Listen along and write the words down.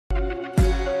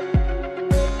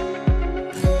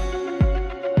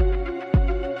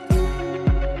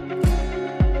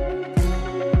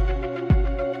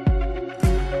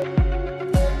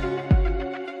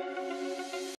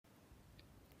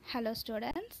Hello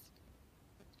students,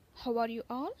 how are you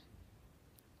all?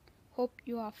 Hope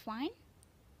you are fine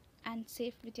and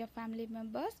safe with your family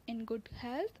members in good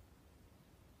health.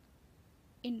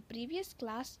 In previous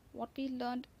class, what we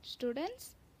learned,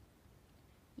 students?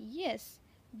 Yes,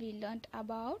 we learned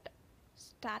about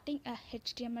starting a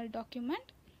HTML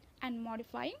document and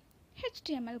modifying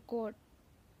HTML code.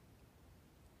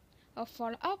 A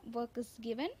follow-up work is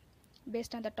given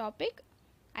based on the topic.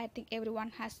 I think everyone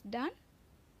has done.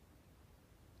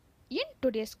 In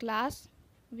today's class,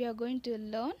 we are going to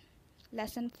learn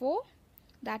lesson 4,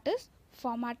 that is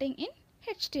formatting in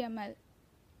HTML.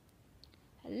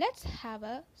 Let's have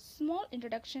a small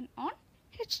introduction on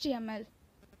HTML.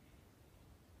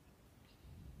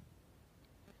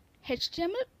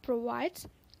 HTML provides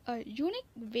a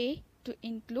unique way to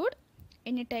include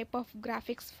any type of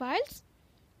graphics files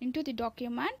into the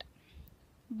document,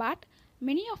 but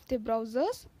many of the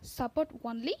browsers support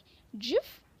only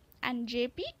GIF and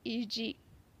JPEG.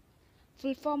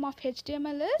 Full form of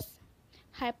HTML is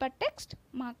Hypertext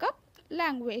Markup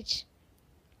Language.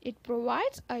 It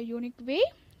provides a unique way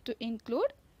to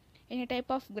include any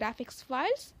type of graphics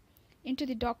files into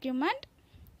the document,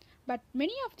 but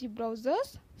many of the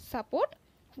browsers support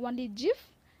only GIF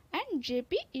and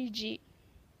JPEG.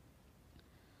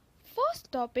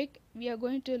 First topic we are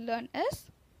going to learn is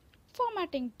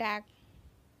formatting tag.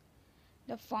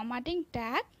 The formatting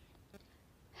tag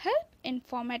helps in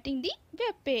formatting the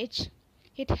web page.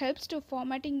 It helps to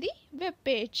formatting the web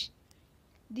page.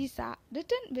 These are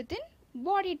written within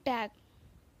body tag.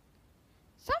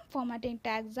 Some formatting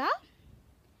tags are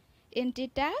empty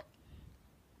tag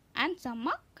and some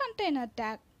are container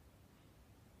tag.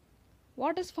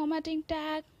 What is formatting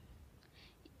tag?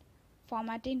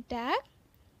 Formatting tag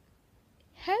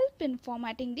help in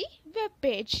formatting the web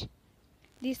page.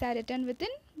 These are written within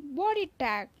body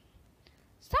tag.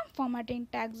 Some formatting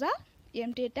tags are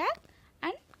empty tag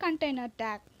and container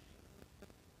tag.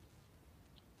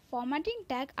 Formatting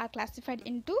tags are classified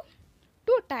into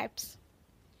two types,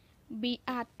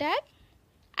 BR tag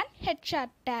and HR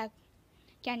tag.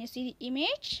 Can you see the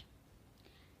image?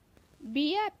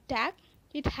 BR tag,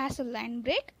 it has a line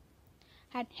break,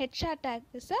 and HR tag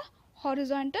is a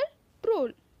horizontal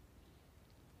rule.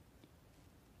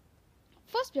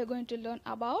 First we are going to learn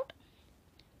about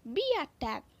BR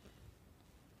tag.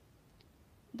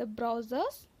 The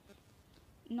browsers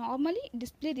normally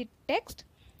display the text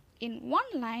in one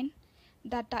line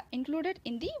that are included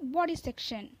in the body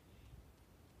section.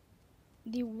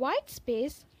 The white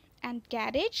space and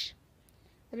carriage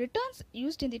returns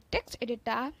used in the text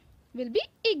editor will be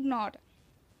ignored.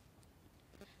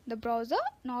 The browser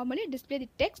normally displays the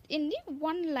text in the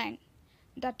one line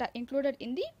that are included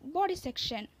in the body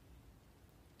section.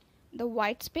 The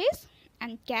white space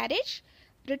and carriage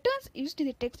returns used in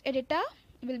the text editor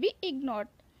will be ignored.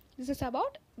 This is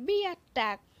about BR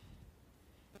tag.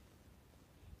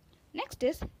 Next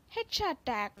is HR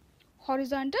tag,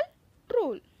 horizontal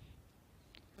rule.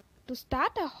 To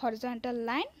start a horizontal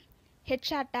line,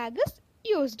 HR tag is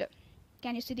used.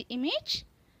 Can you see the image?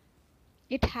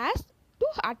 It has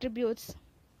two attributes.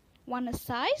 One is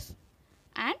size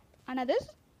and another is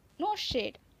no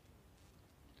shade.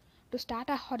 To start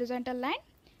a horizontal line,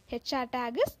 HR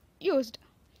tag is used.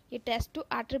 It has two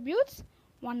attributes.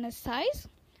 One is size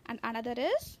and another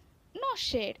is no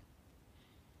shade.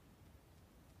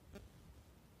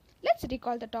 Let's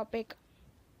recall the topic.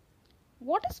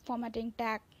 What is formatting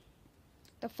tag?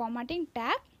 The formatting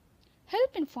tag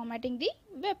help in formatting the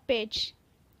web page.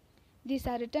 These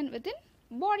are written within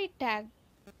body tag.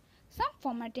 Some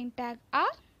formatting tag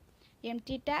are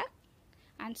empty tag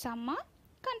and some are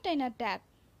container tag.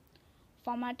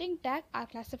 Formatting tag are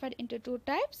classified into two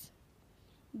types,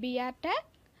 BR tag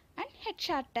and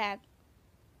HR tag.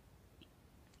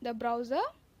 The browser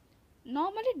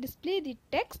normally displays the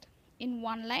text in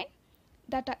one line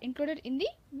that are included in the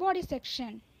body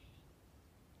section.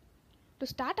 To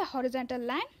start a horizontal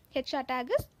line, HR tag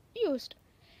is used.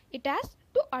 It has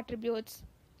two attributes,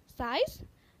 size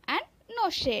and no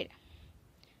shade.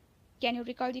 Can you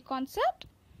recall the concept?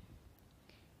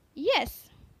 Yes.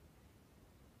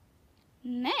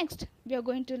 Next, we are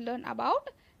going to learn about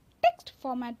text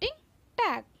formatting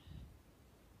tag.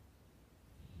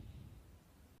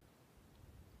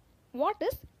 What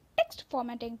is text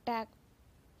formatting tag?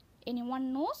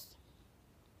 Anyone knows?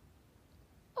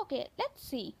 Okay, let's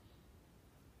see.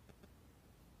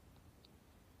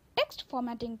 Text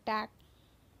formatting tag.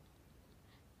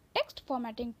 Text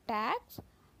formatting tags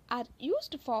are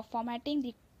used for formatting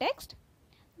the text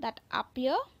that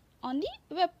appear on the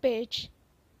web page.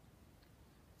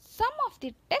 Some of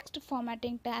the text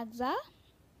formatting tags are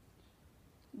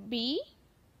B,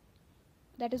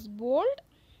 that is bold,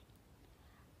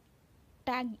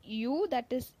 tag U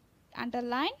that is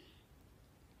underline,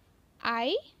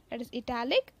 I that is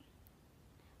italic,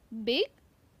 big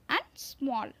and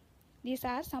small. These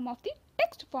are some of the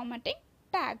text formatting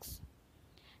tags.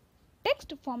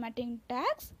 Text formatting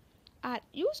tags are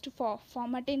used for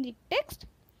formatting the text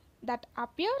that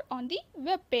appear on the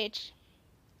web page.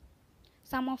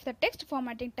 Some of the text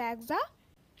formatting tags are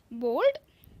bold,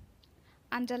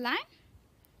 underline,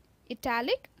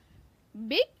 italic,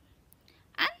 big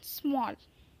and small.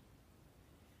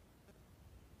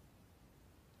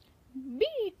 B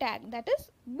tag that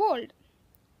is bold.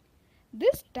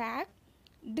 This tag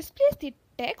displays the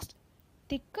text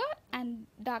thicker and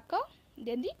darker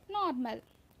than the normal.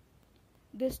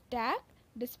 This tag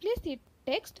displays the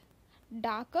text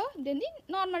darker than the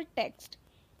normal text.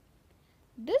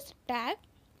 This tag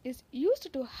is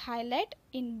used to highlight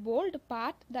in bold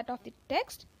part that of the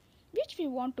text which we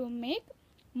want to make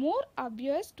more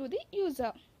obvious to the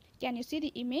user. Can you see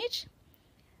the image?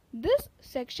 This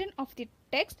section of the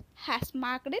text has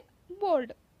marked it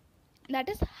bold, that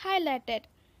is highlighted.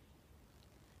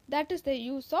 That is the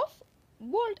use of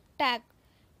bold tag.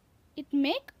 It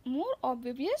make more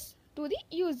obvious to the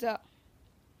user.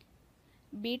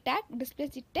 B tag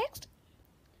displays the text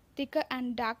thicker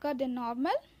and darker than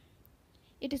normal.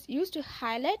 It is used to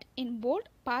highlight in bold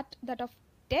part that of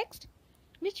text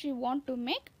which we want to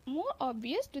make more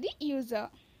obvious to the user.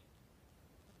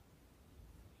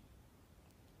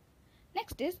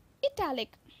 Next is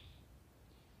italic.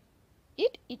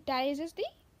 It italicizes the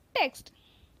text.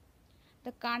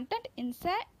 The content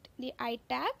inside the I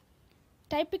tag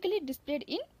typically displayed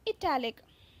in italic.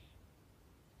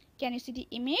 Can you see the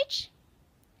image?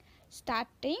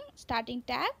 Starting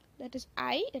tag, that is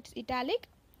I, that is italic.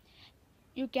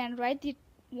 You can write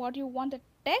what you want the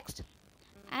text,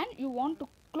 and you want to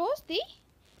close the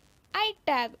I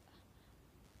tag.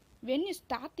 When you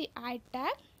start the I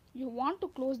tag, you want to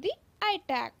close the I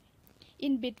tag.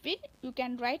 In between, you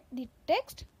can write the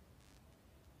text.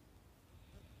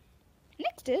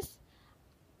 Next is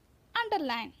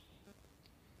underline.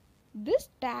 This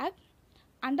tag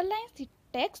underlines the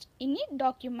text in a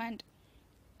document.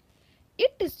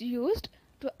 It is used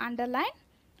to underline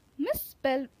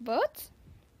misspelled words.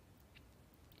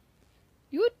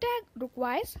 U tag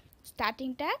requires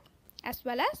starting tag as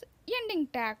well as ending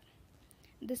tag.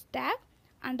 This tag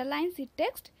underlines the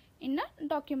text in a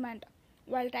document.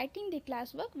 While writing the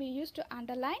classwork, we used to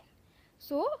underline,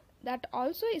 so that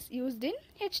also is used in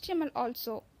HTML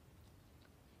also.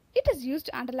 It is used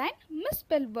to underline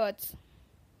misspelled words.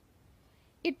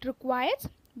 It requires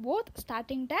both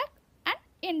starting tag and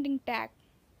ending tag.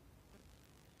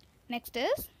 Next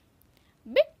is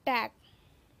big tag.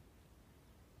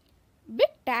 Big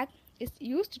tag is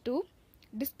used to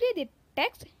display the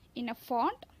text in a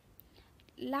font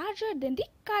larger than the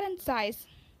current size.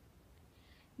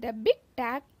 The big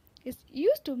tag is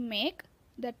used to make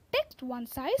the text one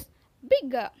size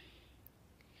bigger.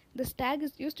 This tag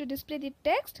is used to display the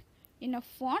text in a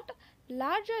font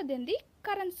larger than the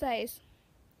current size.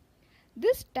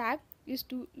 This tag is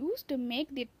used to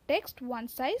make the text one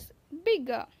size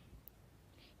bigger.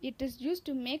 It is used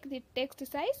to make the text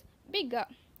size bigger.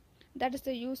 That is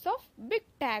the use of big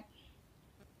tag.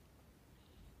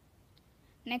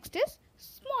 Next is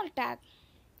small tag.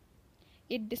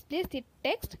 It displays the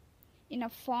text in a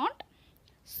font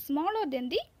smaller than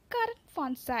the current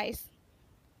font size.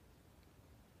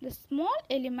 The small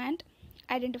element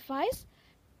identifies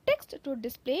text to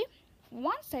display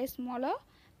one size smaller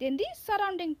than the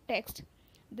surrounding text.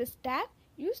 This tag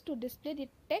used to display the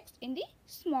text in the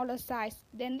smaller size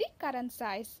than the current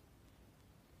size.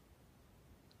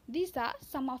 These are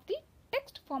some of the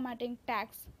text formatting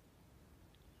tags.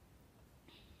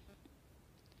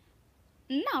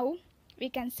 Now we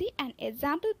can see an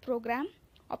example program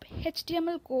of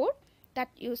HTML code that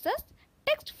uses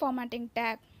text formatting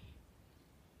tag.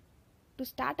 To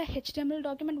start a HTML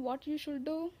document, what you should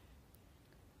do?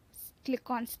 Click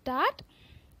on Start,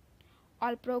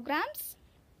 All Programs,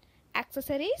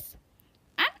 Accessories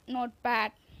and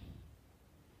Notepad.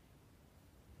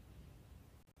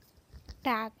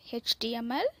 Tag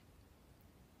HTML,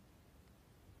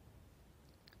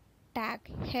 tag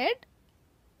head,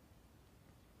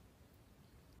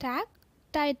 tag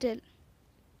title.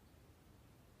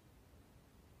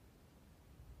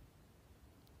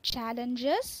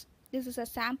 Challenges. This is a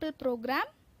sample program.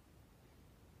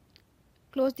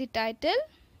 Close the title.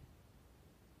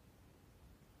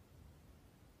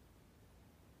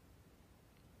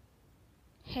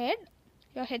 Head.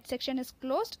 Your head section is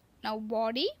closed. Now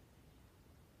body.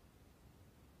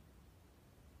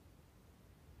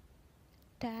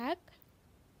 Tag.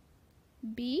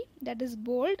 B, that is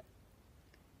bold,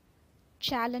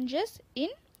 challenges in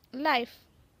life.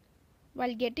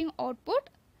 While getting output,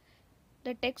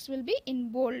 the text will be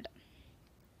in bold.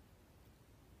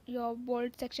 Your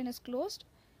bold section is closed.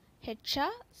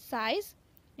 HR, size.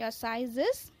 Your size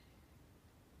is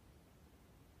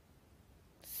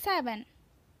 7.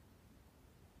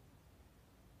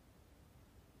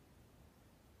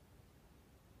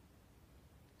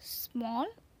 Small,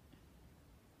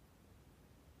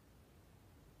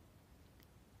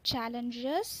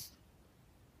 challenges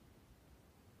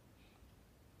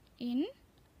in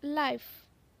life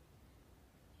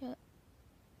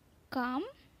come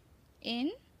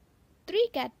in 3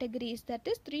 categories, that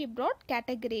is 3 broad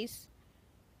categories.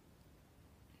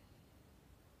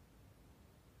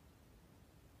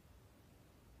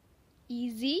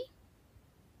 Easy,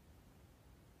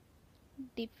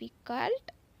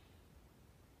 difficult,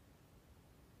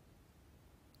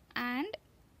 and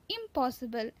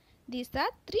impossible. These are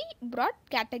 3 broad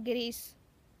categories.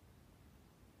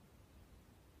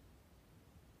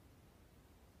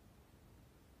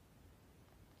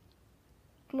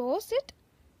 Close it.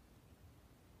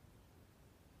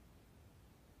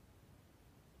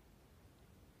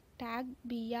 Tag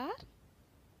BR.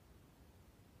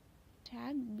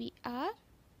 Tag BR.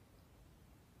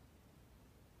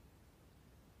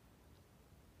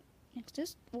 Next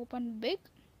is open big.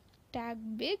 Tag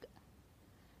big.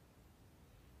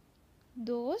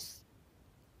 Those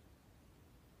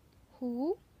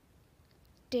who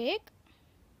take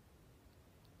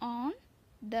on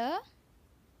the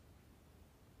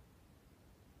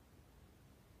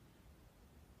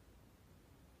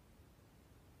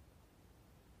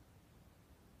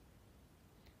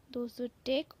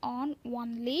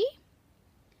only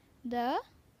the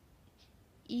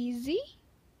easy,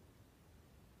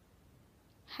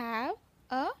 have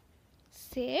a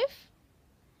safe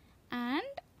and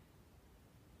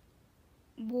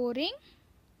boring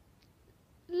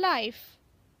life.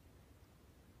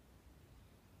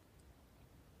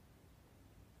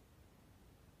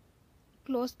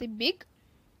 Close the big.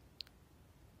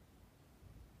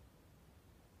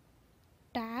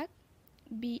 Tag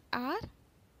BR,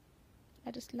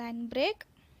 that is line break.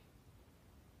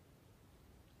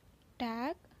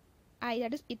 Tag I,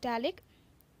 that is italic.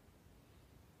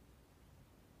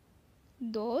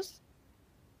 Those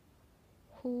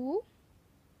who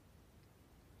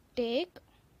take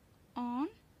on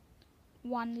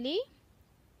only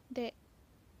the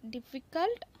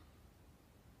difficult,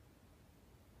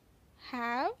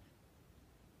 have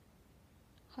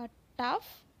a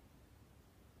tough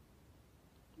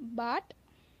but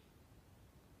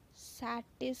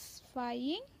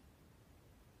satisfying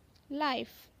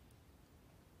life.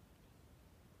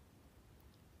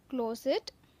 Close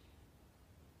it.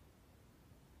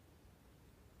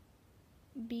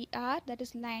 BR, that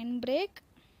is line break.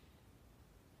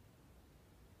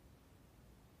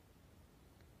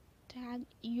 Tag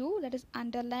U, that is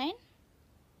underline.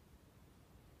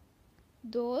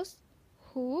 Those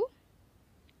who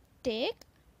take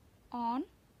on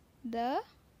the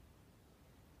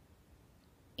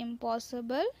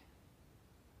impossible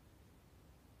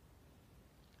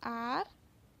are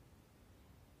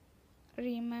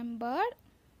remembered.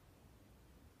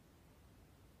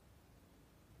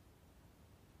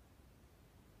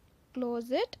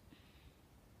 Close it.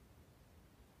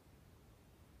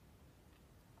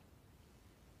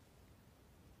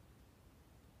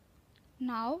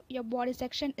 Now your body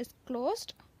section is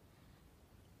closed.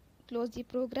 Close the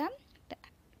program.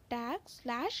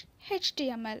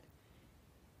 Tag/HTML.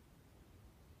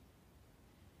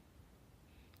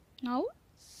 Now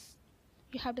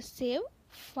you have to save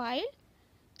file.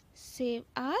 Save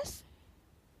as.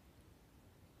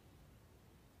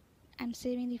 I'm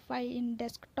saving the file in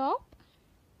desktop.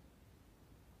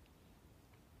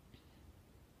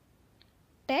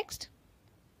 Text,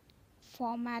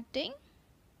 formatting,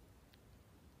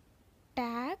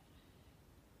 tag.html.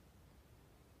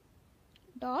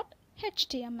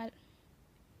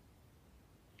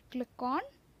 Click on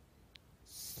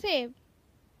save.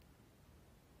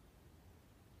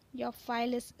 Your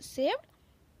file is saved.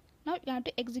 Now you have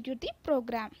to execute the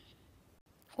program.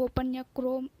 Open your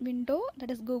Chrome window, that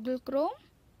is Google Chrome.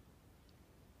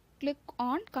 Click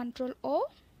on Ctrl O.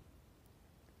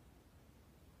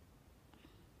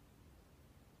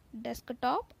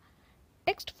 Desktop,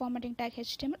 text formatting tag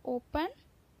HTML. Open.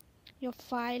 Your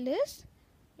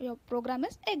program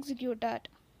is executed.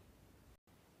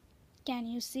 Can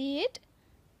you see it?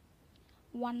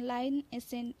 One line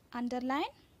is in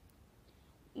underline,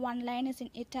 one line is in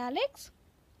italics,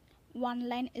 one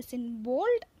line is in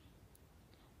bold,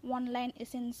 one line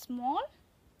is in small,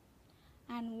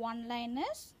 and one line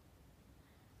is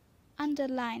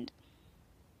underlined.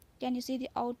 Can you see the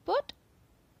output?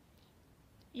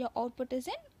 Your output is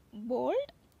in bold,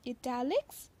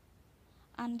 italics,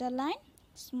 underline,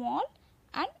 small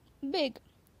and big.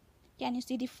 Can you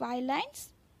see the 5 lines?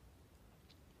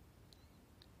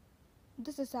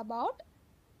 This is about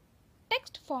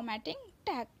text formatting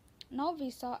tag. Now we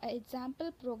saw an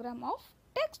example program of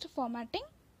text formatting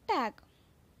tag.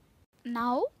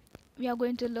 Now we are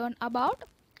going to learn about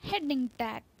heading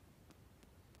tag.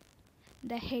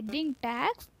 The heading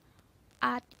tags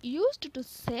are used to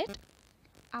set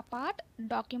apart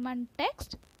document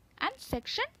text and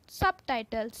section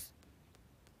subtitles.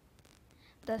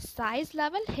 The size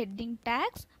level heading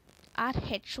tags are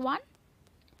H1,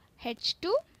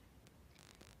 H2,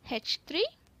 H3,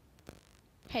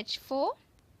 H4,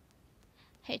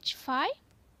 H5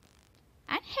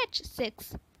 and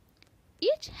H6,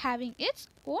 each having its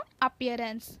own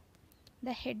appearance.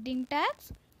 The heading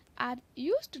tags are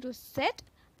used to set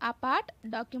apart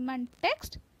document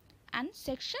text and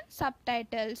section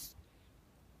subtitles.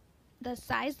 The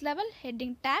size level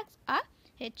heading tags are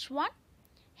H1,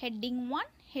 heading 1,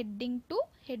 heading 2,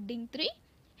 heading 3,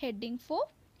 heading 4,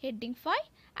 heading 5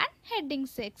 and heading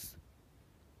 6.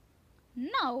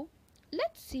 Now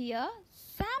let's see a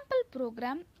sample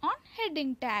program on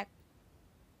heading tag.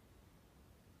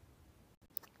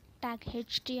 Tag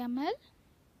HTML,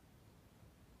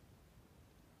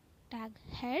 tag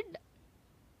head,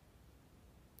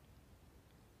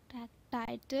 tag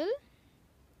title,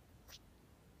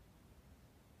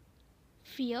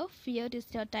 fear is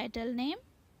your title name,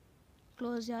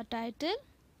 close your title,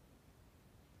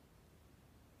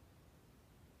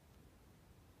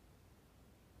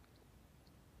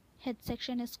 head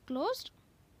section is closed.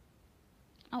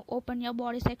 Now open your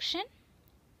body section,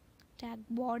 tag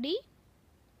body,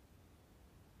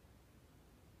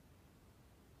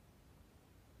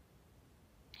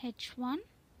 H1,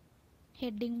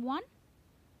 heading 1,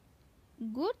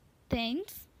 good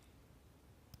things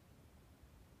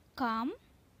come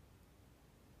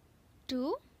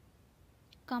to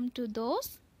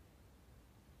those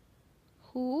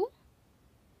who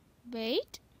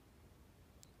wait,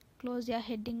 close your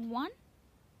heading 1,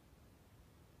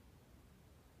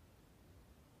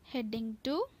 heading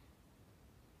 2,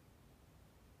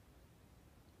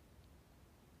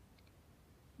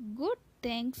 good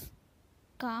things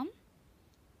come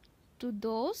to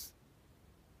those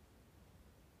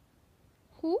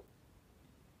who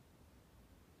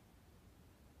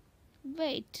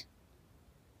wait,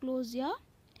 close your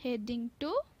heading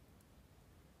 2,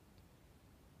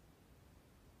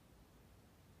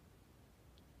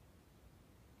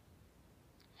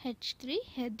 H3,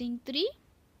 heading 3,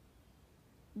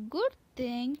 good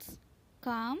things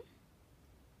come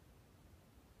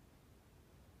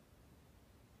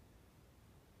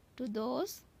to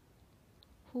those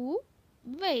who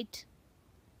wait,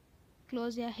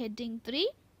 close your heading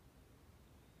 3,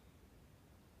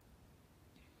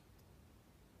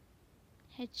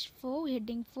 H4,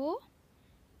 heading 4,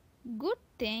 good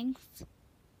things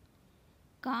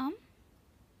come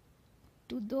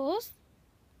to those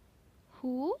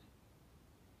who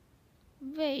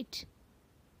wait,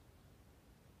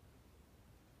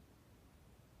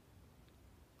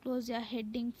 close your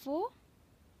heading 4,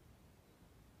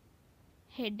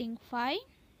 heading 5,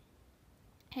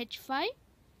 H5,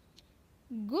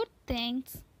 good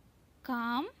things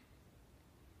come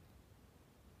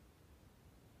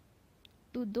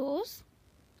to those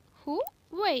who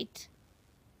wait,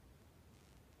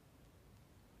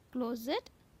 close it,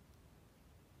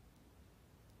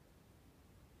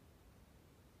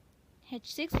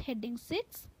 H6, heading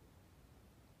 6,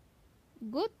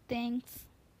 good things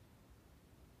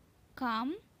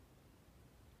come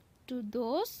to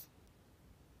those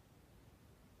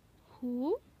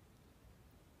who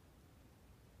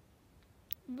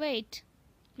wait,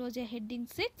 close your heading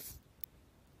 6.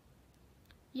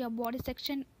 Your body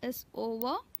section is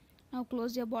over. Now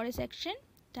close your body section,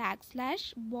 tag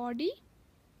 / body,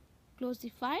 close the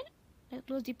file,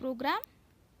 close the program,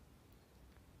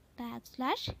 tag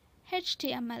 /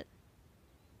 HTML.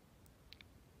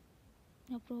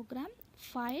 Your program,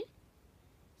 file,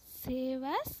 save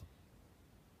as.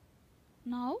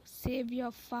 Now save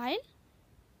your file.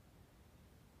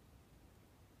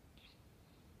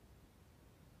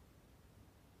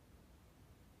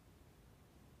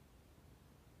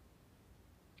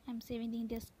 I'm saving the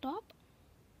desktop.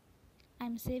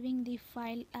 I'm saving the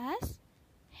file as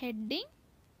heading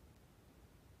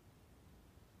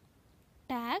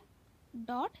tag.html.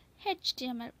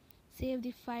 Save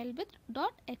the file with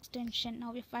dot extension.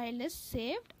 Now the file is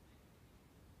saved.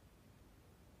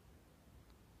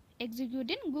 execute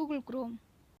in Google Chrome.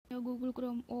 Your Google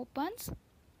Chrome opens,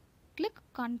 click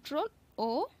Ctrl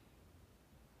O,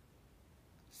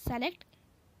 select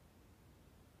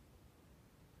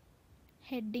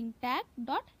heading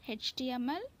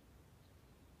tag.html.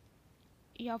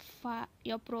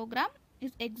 Your program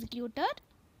is executed.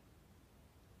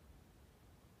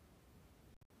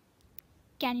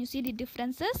 Can you see the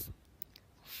differences?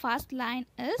 First line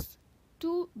is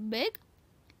too big,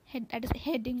 that is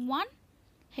heading 1,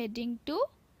 heading 2,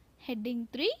 heading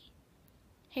 3,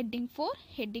 heading 4,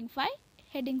 heading 5,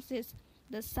 heading 6.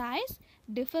 The size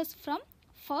differs from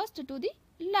first to the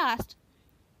last.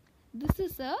 This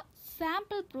is a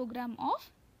sample program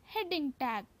of heading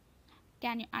tag.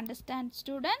 Can you understand,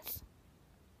 students?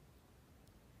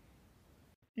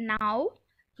 Now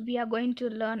we are going to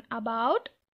learn about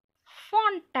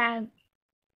font tag.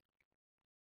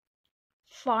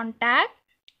 Font tag,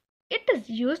 it is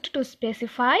used to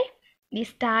specify the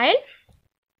style,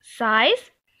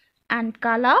 size and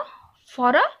color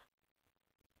for a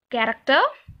character,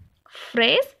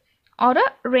 phrase or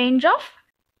a range of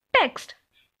text.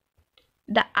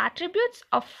 The attributes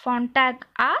of font tag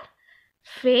are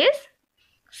face,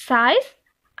 size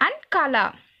and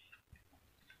color.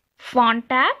 Font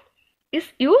tag is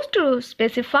used to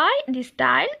specify the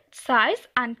style, size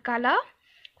and color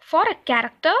for a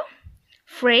character,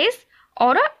 phrase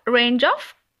or a range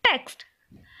of text.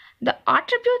 The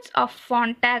attributes of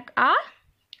font tag are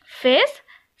face,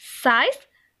 size,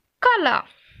 color.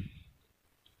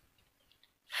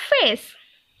 Face.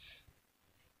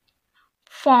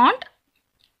 Font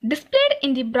displayed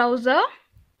in the browser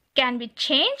can be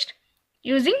changed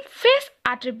using face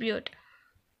attribute.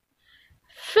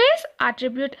 Face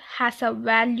attribute has a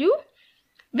value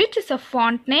which is a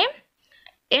font name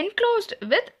enclosed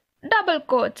with double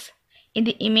quotes. In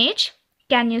the image,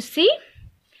 can you see?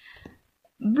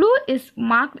 Blue is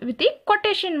marked with the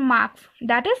quotation marks,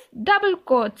 that is double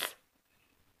quotes.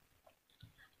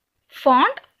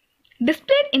 Font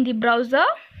displayed in the browser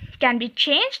can be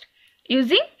changed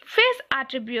using face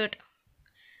attribute.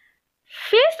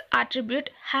 Face attribute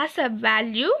has a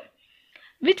value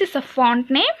which is a font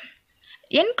name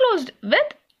enclosed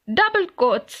with double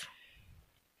quotes.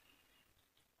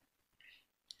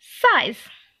 Size.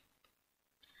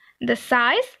 The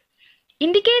size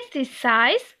indicates the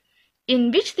size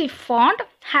in which the font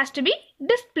has to be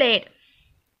displayed.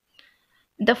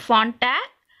 The font tag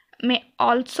may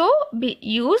also be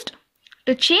used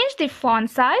to change the font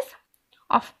size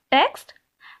of text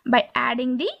by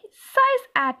adding the size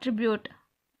attribute.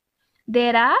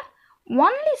 There are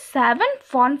only 7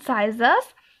 font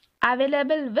sizes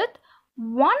available, with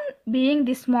 1 being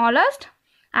the smallest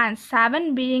and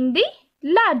 7 being the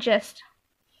largest.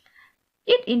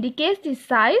 It indicates the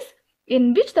size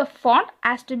in which the font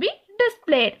has to be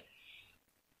displayed.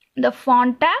 The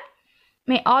font tag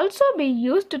may also be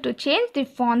used to change the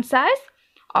font size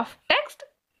of text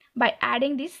by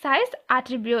adding the size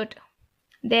attribute.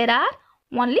 There are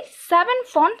only 7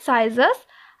 font sizes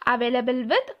available,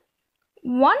 with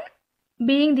 1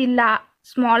 being the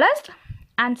smallest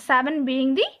and 7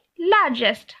 being the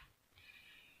largest.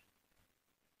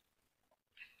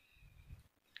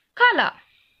 Color.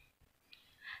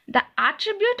 The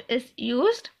attribute is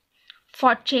used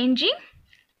for changing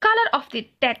color of the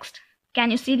text.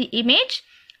 Can you see the image?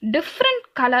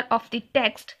 Different color of the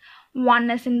text.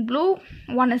 One is in blue,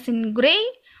 one is in gray,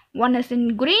 one is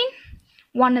in green,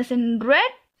 one is in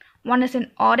red, one is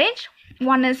in orange,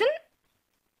 one is in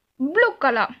blue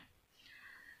color.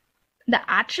 The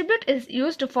attribute is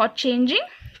used for changing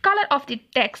color of the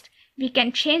text. We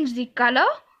can change the color.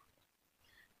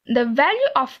 The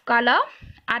value of color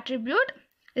attribute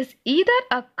is either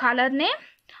a color name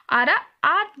or a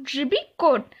RGB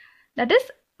code, that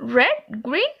is red,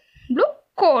 green, blue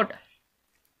code.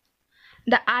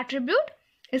 The attribute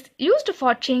is used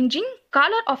for changing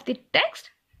color of the text.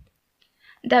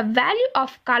 The value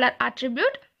of color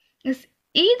attribute is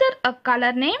either a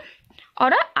color name or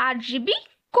a RGB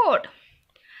code.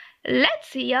 Let's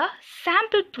see a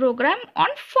sample program on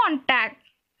font tag.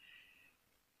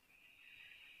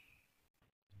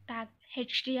 Tag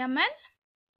HTML,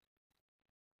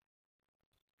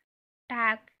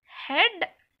 tag head,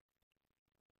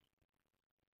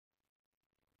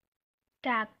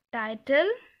 tag title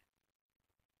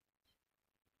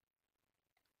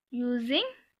using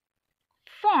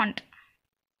font.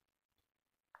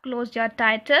 Close your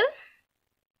title.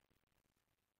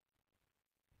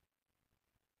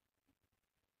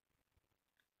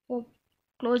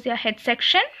 Close your head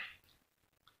section.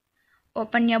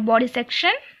 Open your body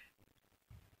section.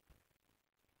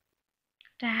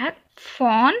 Tag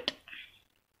font,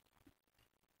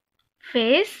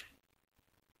 face,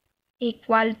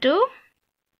 equal to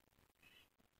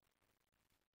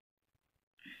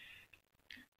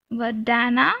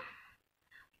Vardhana,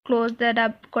 close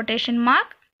the quotation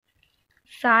mark,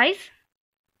 size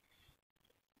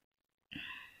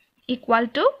equal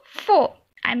to 4.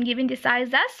 I am giving the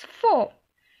size as 4.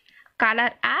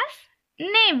 Color as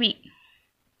navy.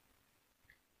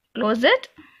 Close it.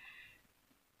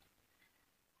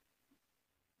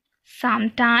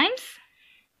 Sometimes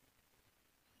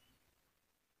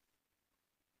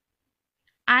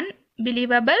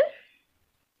unbelievable,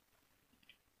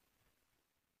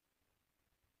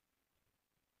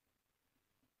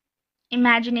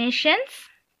 imaginations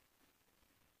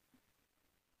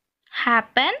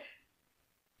happen,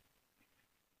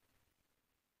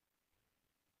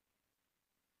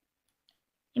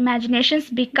 imaginations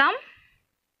become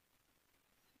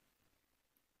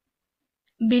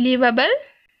believable,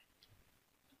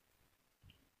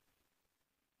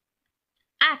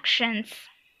 actions.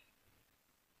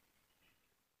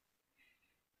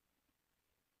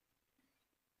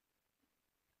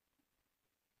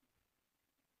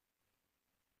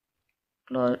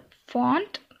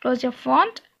 Close your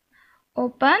font,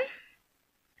 open,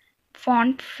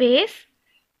 font face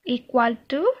equal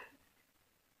to,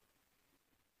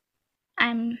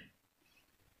 I'm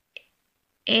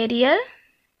Arial,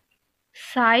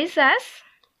 size as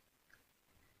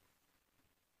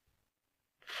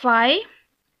 5,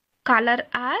 color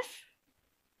as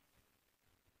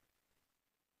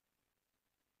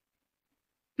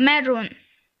maroon.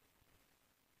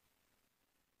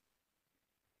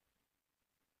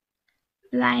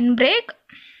 Line break,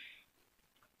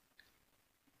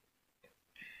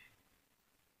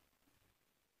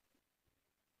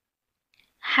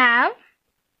 have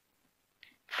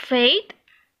faith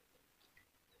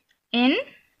in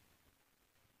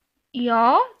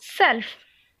yourself.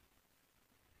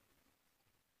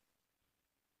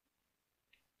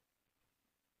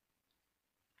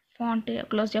 Font,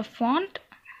 close your font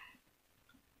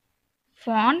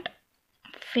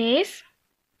face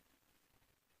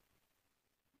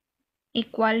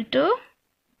equal to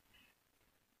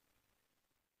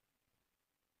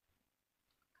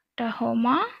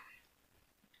Tahoma,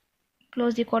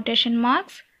 close the quotation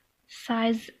marks,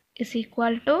 size is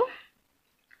equal to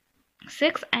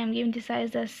 6. I am giving the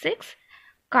size as 6,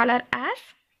 color as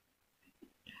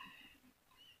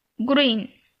green.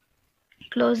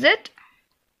 Close it.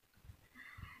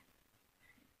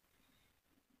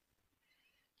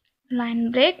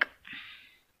 Line break,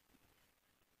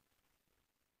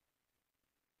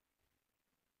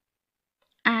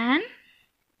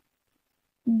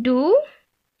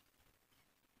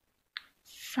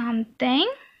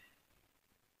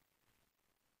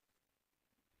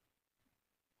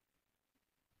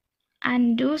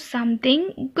 and do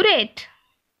something great.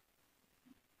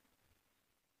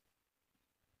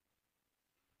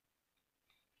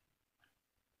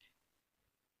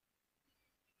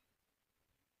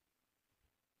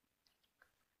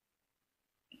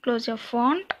 Close your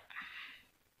font,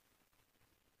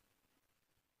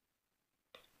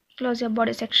 close your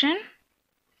body section,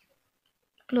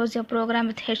 close your program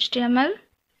with HTML.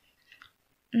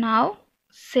 Now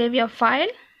save your file,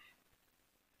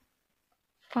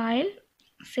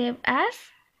 save as,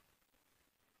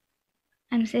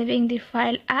 I'm saving the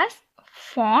file as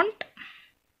font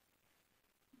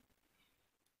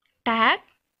tag.html.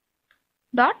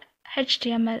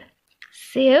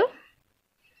 Save.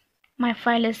 My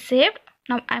file is saved.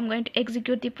 Now I'm going to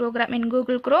execute the program in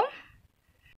Google Chrome.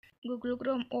 Google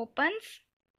Chrome opens,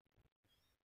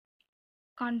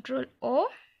 Ctrl O,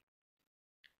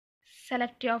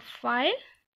 select your file,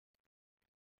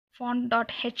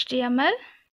 font.html,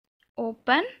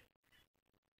 open.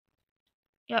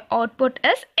 Your output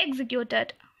is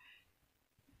executed.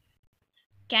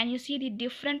 Can you see the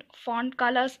different font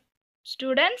colors,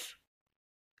 students?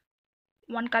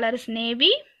 One color is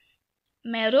navy,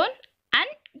 maroon and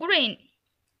green.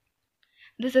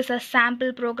 This is a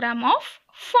sample program of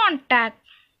font tag.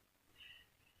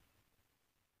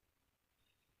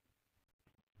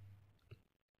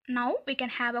 Now we can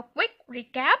have a quick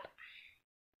recap.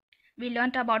 We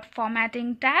learnt about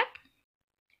formatting tag.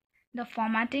 The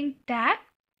formatting tag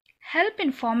help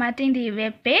in formatting the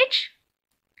web page.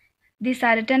 These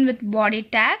are written with body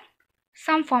tag.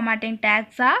 Some formatting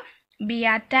tags are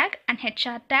BR tag and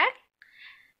HR tag.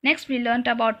 Next we learnt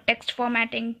about text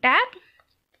formatting tag.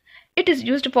 It is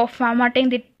used for formatting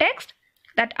the text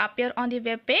that appear on the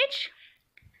web page.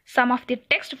 Some of the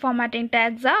text formatting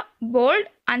tags are bold,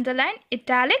 underline,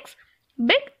 italics,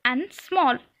 big and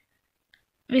small.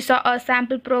 We saw a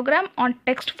sample program on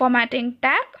text formatting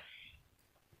tag.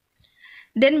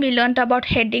 Then we learnt about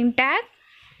heading tag.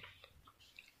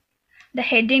 The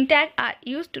heading tag are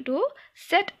used to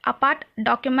set apart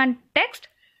document text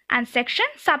and section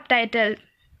subtitle.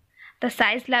 The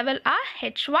size level are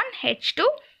H1, H2,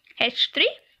 H3,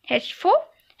 H4,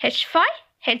 H5,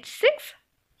 H6.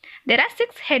 There are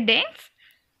 6 headings.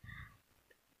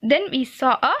 Then we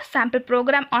saw a sample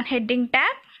program on heading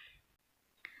tag.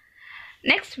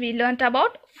 Next we learnt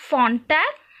about font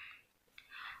tag.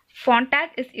 Font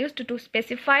tag is used to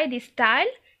specify the style,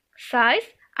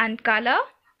 size and color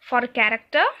for a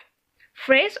character,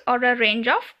 phrase or a range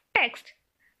of text.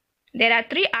 There are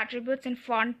 3 attributes in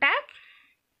font tag: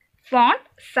 font,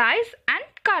 size and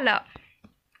color.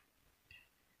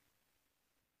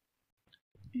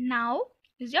 Now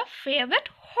is your favorite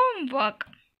homework.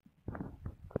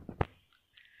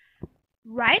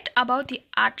 Write about the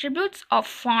attributes of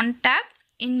font tag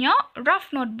in your rough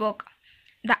notebook.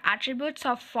 The attributes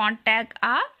of font tag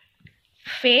are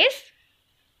face,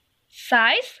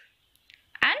 size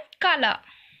and color.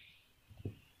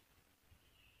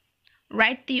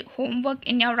 Write the homework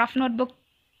in your rough notebook,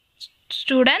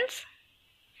 students.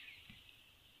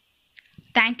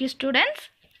 Thank you, students.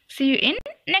 See you in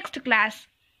next class.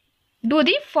 Do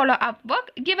the follow-up work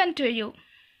given to you.